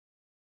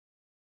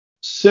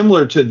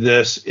similar to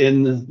this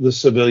in the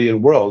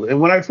civilian world? And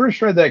when I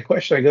first read that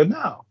question, I go,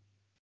 no,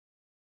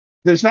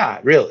 there's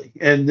not really.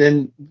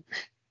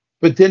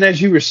 But then as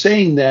you were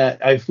saying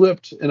that, I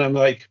flipped and I'm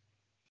like,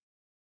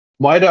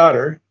 my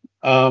daughter,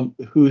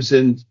 who's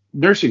in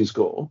nursing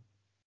school,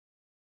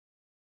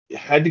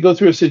 had to go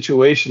through a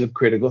situation of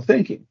critical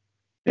thinking.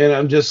 And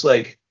I'm just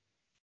like,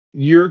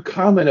 your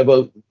comment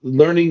about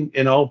learning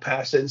in all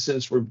past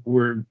instances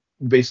were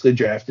basically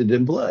drafted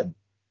in blood.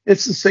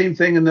 It's the same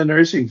thing in the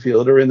nursing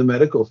field or in the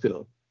medical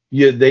field.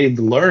 They've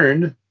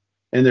learned,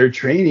 and their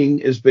training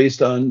is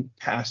based on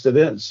past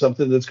events,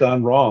 something that's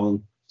gone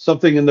wrong,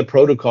 something in the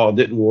protocol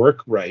didn't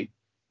work right,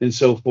 and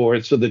so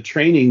forth. So the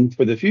training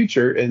for the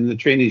future, and the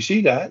training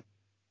she got,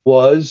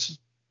 was,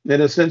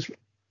 in a sense,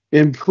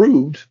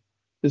 improved.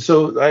 And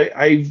so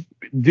I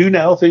do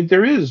now think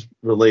there is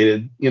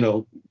related,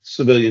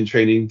 civilian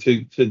training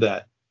to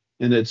that.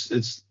 And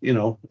it's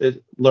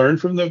learn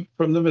from the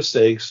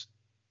mistakes,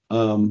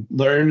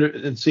 learn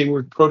and see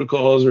where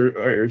protocols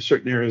or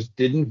certain areas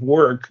didn't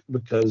work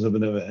because of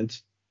an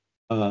event,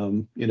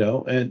 and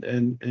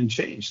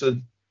change. So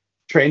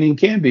training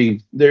can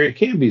be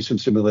some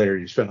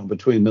similarities found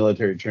between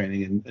military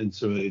training and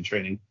civilian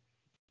training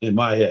in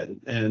my head.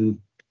 And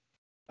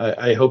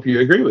I hope you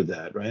agree with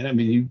that, right? I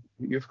mean,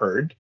 you've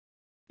heard.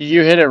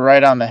 You hit it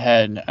right on the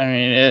head. I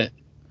mean,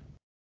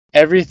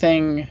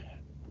 everything,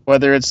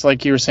 whether it's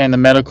like you were saying, the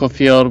medical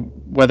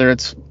field, whether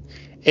it's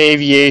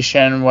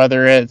aviation,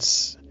 whether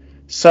it's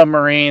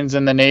submarines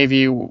in the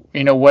Navy,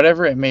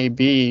 whatever it may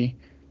be,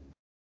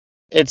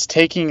 it's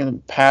taking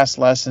past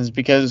lessons,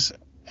 because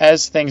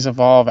as things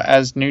evolve,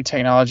 as new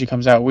technology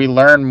comes out, we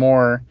learn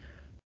more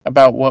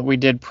about what we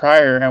did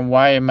prior and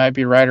why it might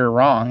be right or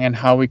wrong and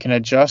how we can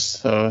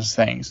adjust those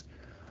things.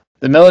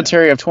 The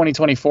military of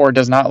 2024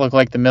 does not look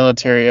like the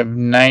military of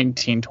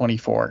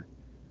 1924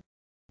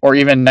 or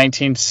even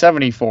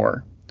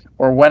 1974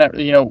 or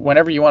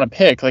whenever you want to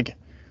pick. Like,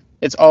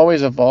 it's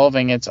always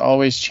evolving, it's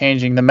always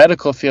changing. The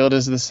medical field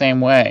is the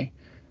same way.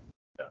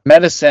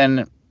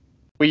 Medicine,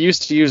 we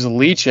used to use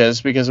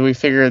leeches because we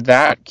figured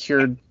that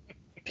cured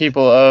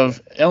people of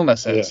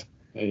illnesses.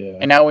 Yeah.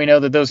 And now we know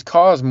that those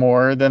cause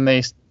more than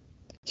they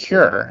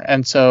cure.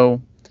 And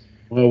so,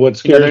 well, what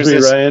scares me,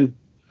 Ryan,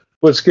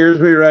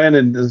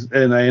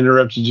 and I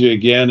interrupted you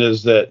again,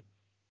 is that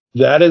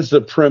is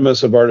the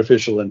premise of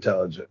artificial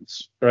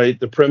intelligence, right?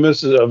 The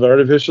premise of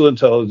artificial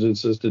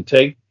intelligence is to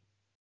take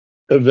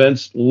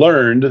events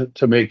learned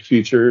to make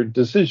future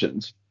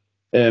decisions.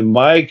 And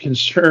my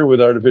concern with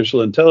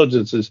artificial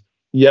intelligence is,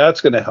 it's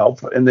going to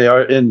help, and they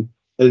are. And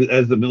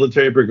as the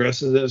military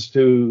progresses as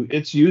to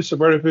its use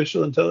of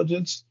artificial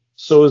intelligence,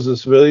 so is the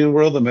civilian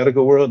world, the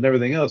medical world, and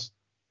everything else.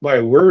 My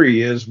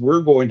worry is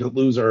we're going to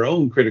lose our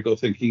own critical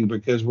thinking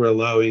because we're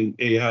allowing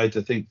AI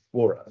to think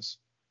for us.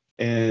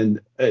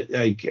 And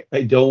I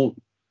don't.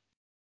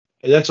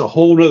 That's a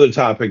whole nother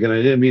topic, and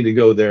I didn't mean to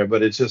go there,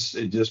 but it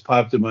just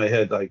popped in my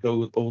head like,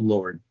 oh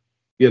Lord,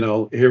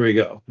 here we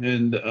go.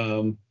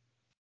 And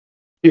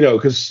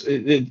because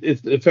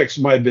it affects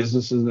my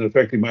businesses and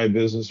affecting my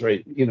business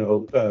right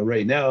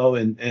now,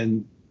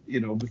 and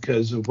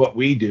because of what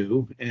we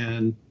do.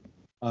 And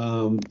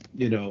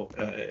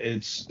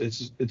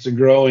it's a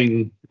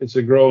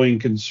growing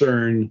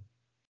concern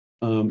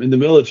in the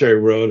military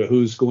world of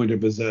who's going to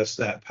possess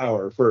that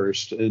power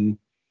first. And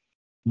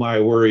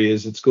my worry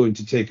is it's going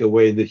to take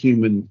away the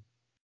human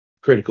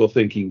critical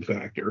thinking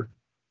factor,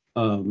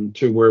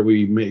 to where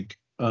we make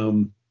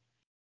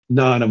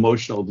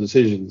non-emotional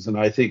decisions. And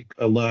I think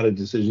a lot of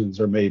decisions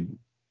are made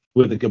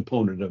with a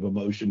component of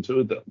emotion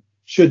to them.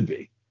 Should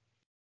be.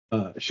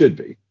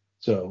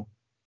 So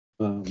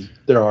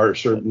there are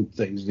certain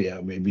things,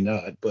 maybe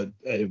not, but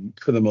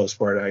for the most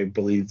part, I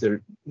believe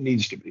there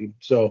needs to be.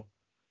 So,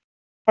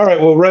 all right,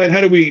 well, Ryan,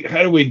 how do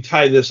we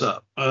tie this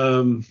up?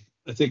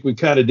 I think we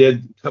kind of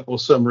did a couple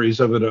of summaries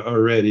of it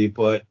already,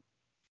 but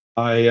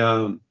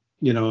I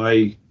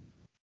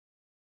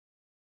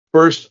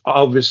first,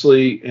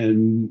 obviously,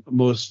 and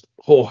most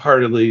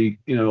wholeheartedly,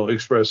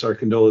 express our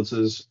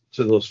condolences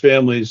to those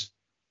families.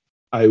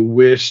 I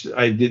wished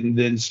I didn't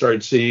then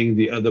start seeing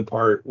the other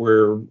part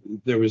where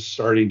there was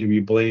starting to be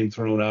blame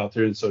thrown out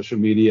there in social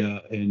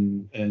media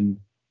and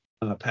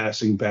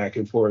passing back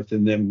and forth,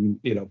 and then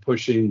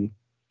pushing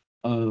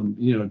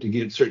to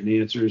get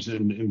certain answers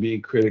and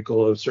being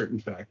critical of certain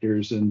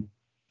factors and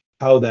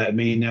how that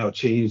may now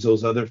change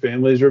those other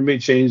families or may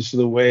change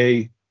the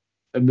way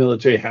a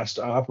military has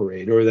to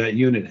operate or that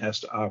unit has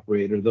to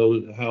operate or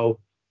those how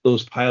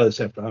those pilots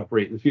have to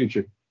operate in the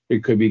future.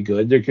 It could be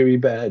good, there could be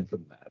bad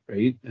from that,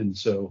 right? And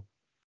so,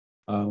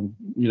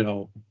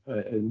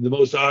 the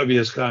most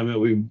obvious comment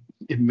we've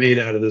made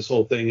out of this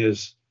whole thing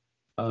is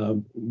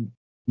um,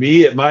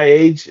 me at my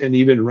age and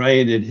even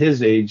Ryan at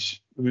his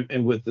age,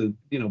 and with the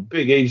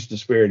big age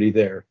disparity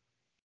there,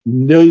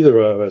 neither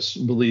of us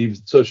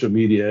believe social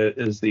media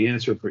is the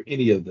answer for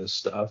any of this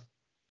stuff.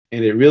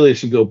 And it really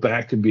should go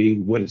back to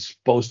being what it's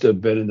supposed to have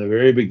been in the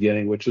very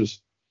beginning, which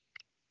was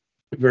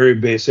very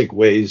basic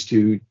ways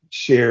to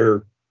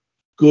share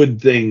good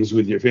things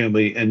with your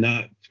family and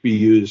not to be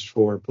used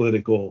for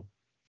political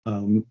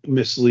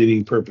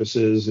misleading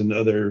purposes and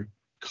other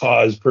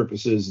cause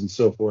purposes and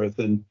so forth.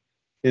 And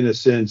in a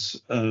sense,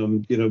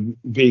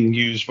 being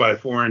used by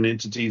foreign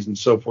entities and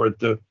so forth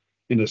to,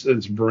 in a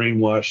sense,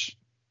 brainwash,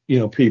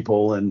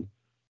 people and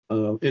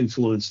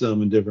influence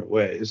them in different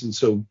ways. And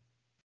so,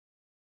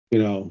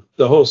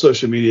 the whole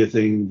social media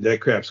thing, that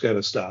crap's got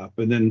to stop.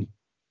 And then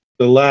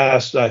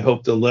I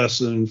hope the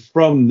lesson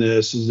from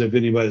this is if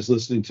anybody's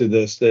listening to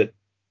this that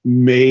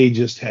may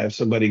just have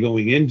somebody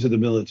going into the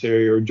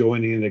military or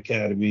joining an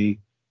academy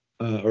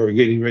or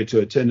getting ready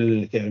to attend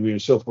an academy or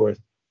so forth,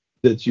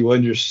 that you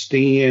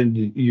understand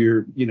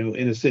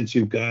in a sense,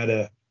 you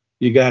gotta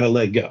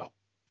let go,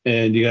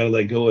 and you gotta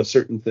let go of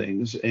certain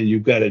things, and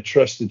you've got to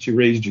trust that you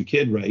raised your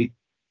kid right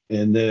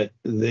and that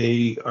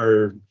they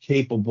are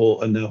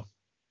capable enough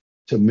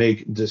to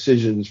make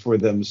decisions for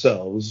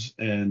themselves.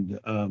 And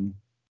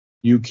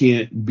you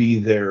can't be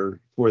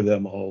there for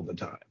them all the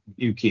time.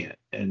 You can't.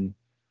 And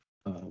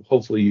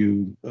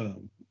hopefully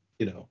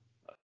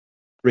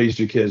raised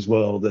your kids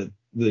well that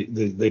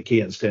they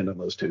can't stand on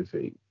those 2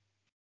 feet.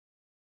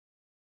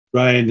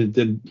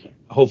 Ryan,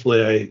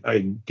 hopefully I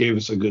gave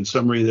us a good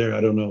summary there.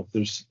 I don't know if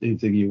there's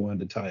anything you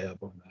wanted to tie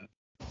up on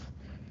that.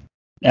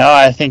 No,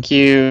 I think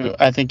you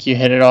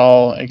hit it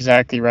all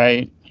exactly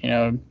right.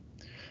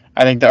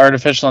 I think the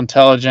artificial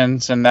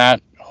intelligence and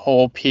that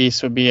whole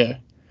piece would be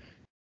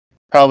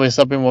probably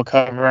something we'll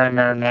cover in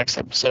our next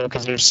episode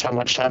because there's so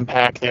much to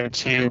unpack there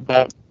too.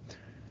 But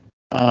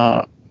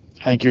I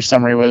think your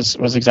summary was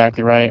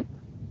exactly right.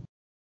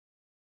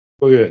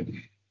 Well, good.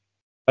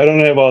 I don't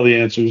have all the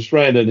answers.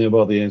 Ryan doesn't have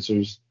all the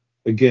answers.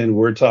 Again,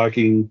 we're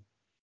talking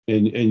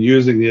and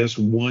using this,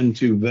 one,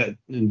 to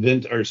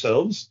invent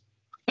ourselves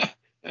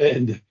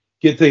and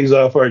get things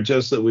off our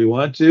chest that we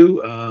want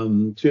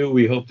to. Two,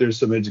 we hope there's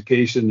some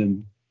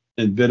education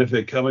and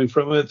benefit coming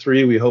from it.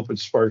 Three, we hope it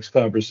sparks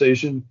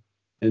conversation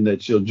and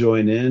that you'll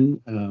join in.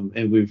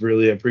 And we've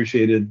really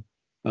appreciated,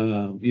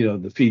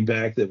 the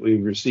feedback that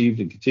we've received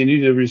and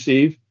continue to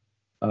receive.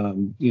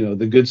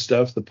 The good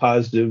stuff, the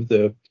positive,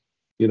 the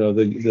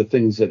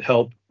things that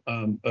help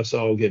us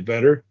all get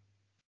better.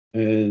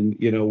 And,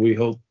 we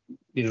hope,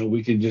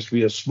 we can just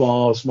be a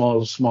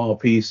small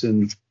piece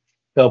in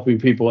helping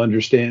people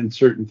understand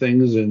certain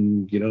things.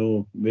 And,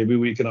 maybe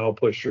we can all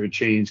push for a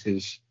change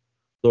because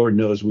Lord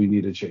knows we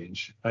need a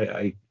change.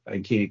 I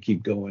can't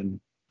keep going,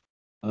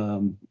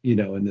 in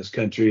this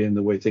country and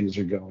the way things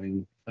are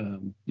going,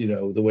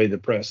 the way the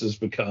press has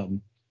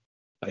become.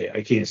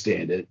 I can't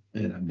stand it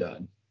and I'm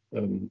done.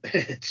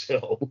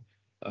 So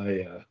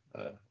I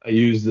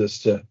use this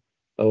to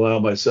allow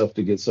myself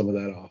to get some of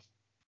that off.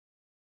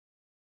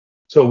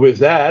 So with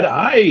that,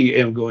 I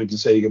am going to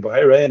say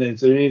goodbye, Ryan. Is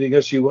there anything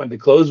else you want to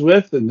close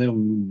with? And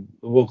then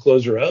we'll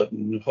close her out,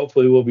 and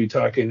hopefully we'll be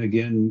talking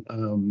again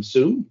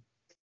soon.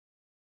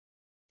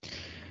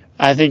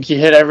 I think you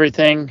hit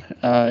everything.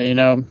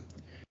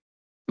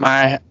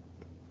 My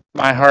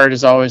heart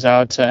is always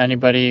out to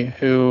anybody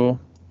who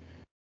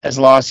has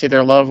lost either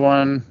a loved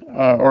one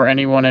or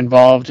anyone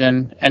involved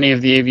in any of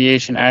the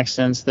aviation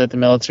accidents that the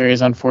military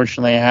has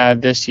unfortunately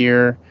had this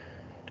year.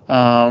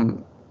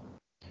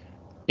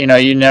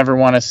 You never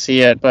want to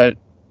see it, but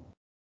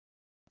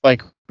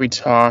like we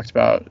talked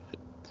about,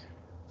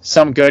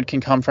 some good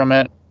can come from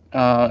it.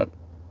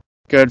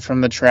 Good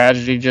from the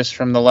tragedy, just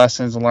from the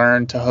lessons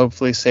learned to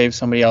hopefully save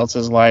somebody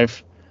else's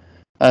life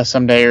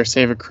someday or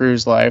save a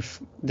crew's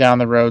life down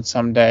the road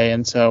someday.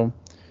 And so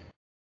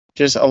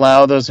just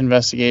allow those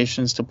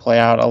investigations to play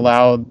out,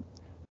 allow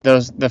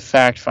the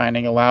fact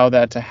finding, allow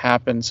that to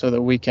happen so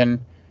that we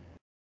can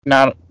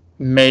not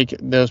make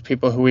those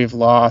people who we've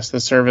lost, the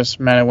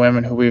servicemen and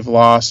women who we've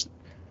lost,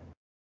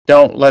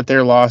 don't let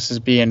their losses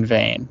be in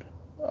vain.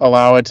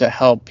 Allow it to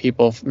help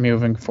people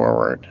moving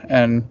forward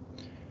and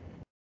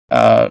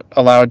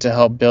allow it to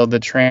help build the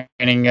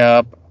training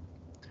up.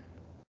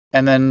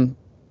 And then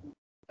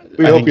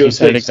we hope you'll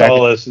take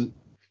solace.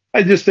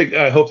 I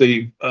hope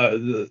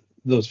that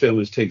those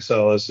families take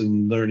solace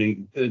in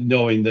learning,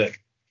 knowing that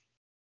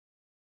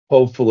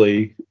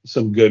hopefully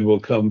some good will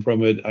come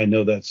from it. I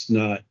know that's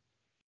not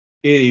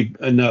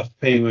enough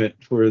payment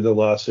for the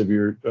loss of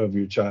your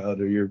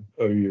child or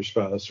your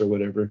spouse or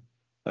whatever.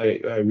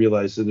 I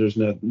realize that there's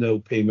no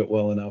payment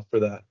well enough for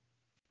that.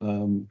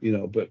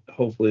 But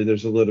hopefully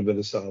there's a little bit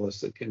of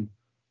solace that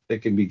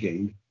can be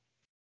gained.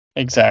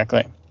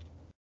 Exactly.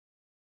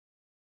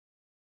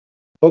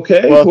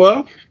 Okay,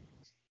 well,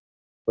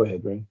 go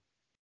ahead, Ray.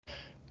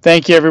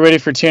 Thank you, everybody,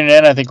 for tuning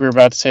in. I think we were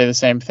about to say the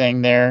same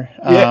thing there.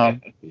 Yeah.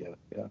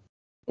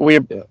 We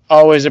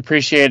always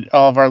appreciate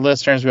all of our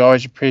listeners. We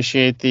always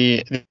appreciate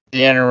the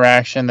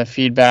interaction, the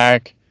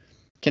feedback.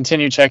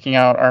 Continue checking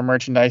out our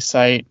merchandise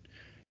site.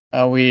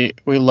 We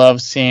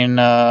love seeing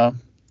that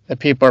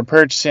people are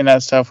purchasing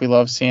that stuff. We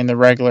love seeing the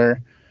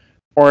regular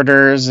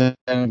orders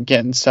and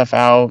getting stuff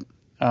out.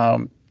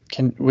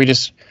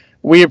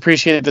 We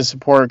appreciate the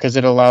support because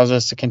it allows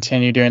us to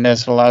continue doing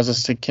this. It allows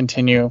us to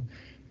continue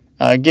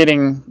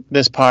getting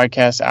this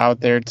podcast out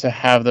there to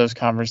have those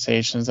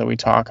conversations that we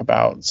talk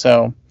about.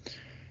 So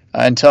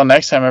until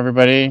next time,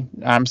 everybody,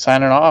 I'm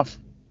signing off.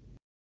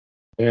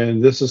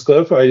 And this is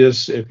Cliff.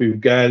 If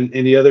you've got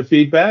any other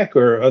feedback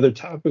or other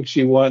topics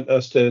you want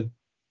us to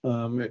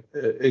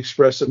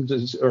express them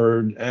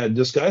or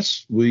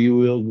discuss, we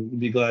will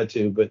be glad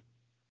to. But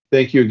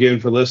thank you again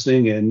for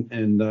listening,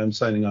 and I'm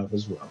signing off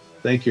as well.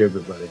 Thank you,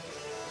 everybody.